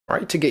All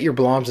right, to get your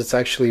blobs, it's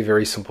actually a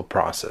very simple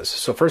process.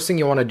 So first thing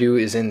you want to do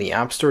is in the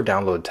App Store,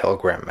 download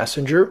Telegram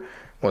Messenger.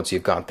 Once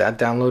you've got that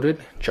downloaded,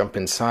 jump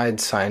inside,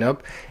 sign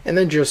up, and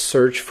then just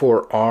search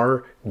for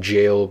our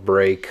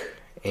Jailbreak,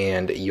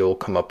 and you'll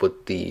come up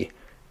with the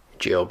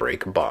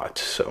Jailbreak bot.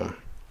 So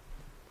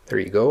there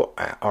you go,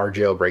 our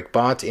Jailbreak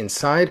bot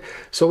inside.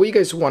 So what you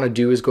guys want to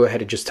do is go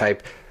ahead and just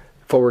type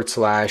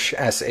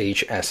 /SHSH,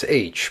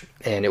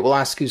 and it will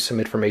ask you some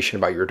information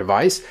about your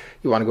device.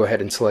 You want to go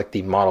ahead and select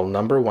the model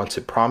number. Once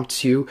it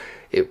prompts you,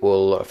 it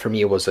will, for me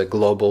it was a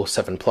Global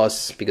 7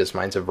 Plus because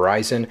mine's a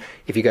Verizon.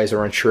 If you guys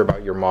are unsure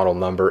about your model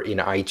number in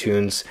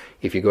iTunes,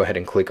 if you go ahead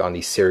and click on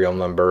the serial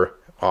number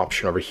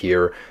option over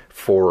here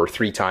 4 or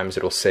 3 times,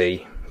 it'll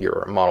say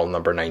your model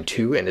number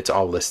 92, and it's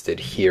all listed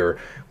here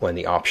when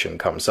the option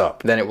comes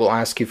up. Then it will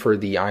ask you for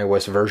the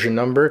iOS version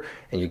number,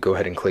 and you go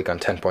ahead and click on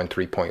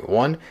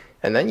 10.3.1.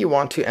 And then you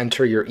want to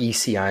enter your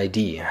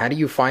ECID. How do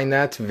you find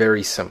that?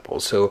 Very simple.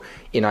 So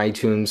in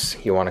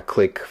iTunes, you want to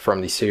click from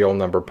the serial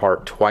number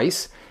part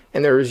twice,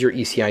 and there is your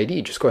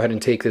ECID. Just go ahead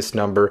and take this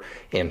number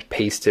and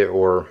paste it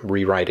or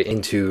rewrite it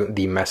into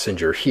the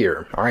messenger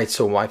here. All right,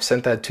 so I've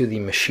sent that to the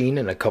machine.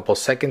 In a couple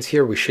seconds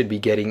here, we should be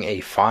getting a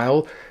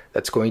file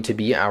that's going to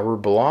be our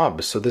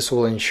blob. So this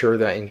will ensure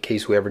that in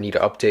case we ever need to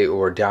update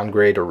or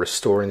downgrade or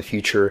restore in the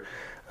future,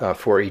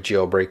 for a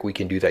jailbreak, we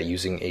can do that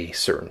using a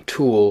certain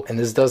tool. And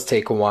this does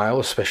take a while,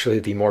 especially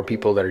the more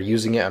people that are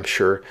using it. I'm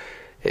sure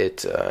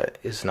it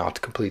is not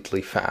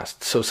completely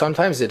fast. So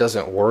sometimes it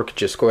doesn't work.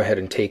 Just go ahead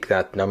and take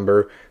that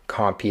number,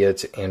 copy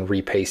it, and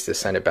repaste it,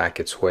 send it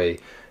back its way.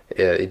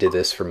 It did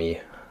this for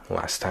me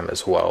last time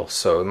as well.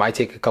 So it might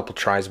take a couple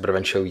tries, but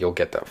eventually you'll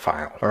get that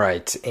file. All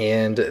right,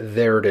 and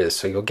there it is.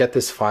 So you'll get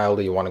this file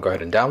that you want to go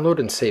ahead and download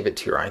and save it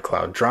to your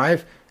iCloud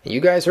drive. You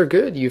guys are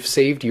good. You've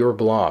saved your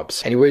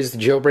blobs. Anyways, the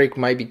jailbreak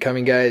might be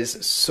coming,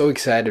 guys. So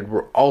excited.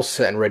 We're all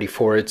set and ready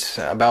for it.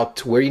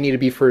 About where you need to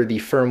be for the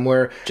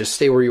firmware, just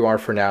stay where you are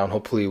for now, and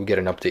hopefully we'll get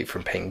an update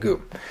from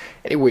PANGU.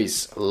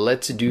 Anyways,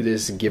 let's do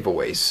this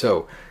giveaway.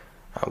 So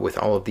with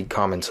all of the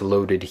comments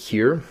loaded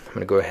here, I'm going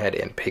to go ahead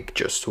and pick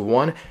just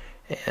one.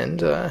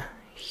 And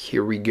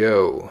here we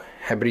go.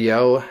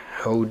 Gabriel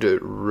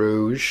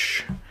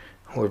Rouge,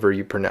 however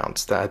you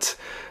pronounce that.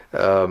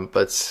 So I'm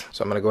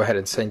going to go ahead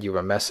and send you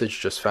a message.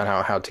 Just found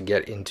out how to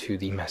get into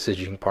the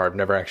messaging part. I've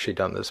never actually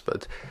done this,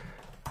 but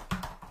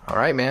all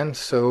right, man.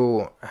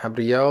 So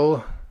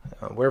Gabriel,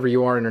 wherever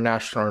you are,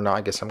 international or not,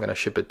 I guess I'm going to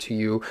ship it to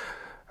you.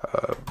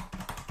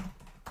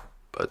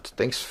 But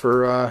thanks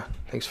for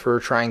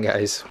trying,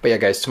 guys. But yeah,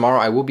 guys, tomorrow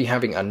I will be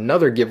having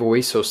another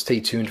giveaway, so stay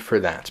tuned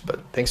for that. But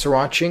thanks for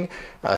watching.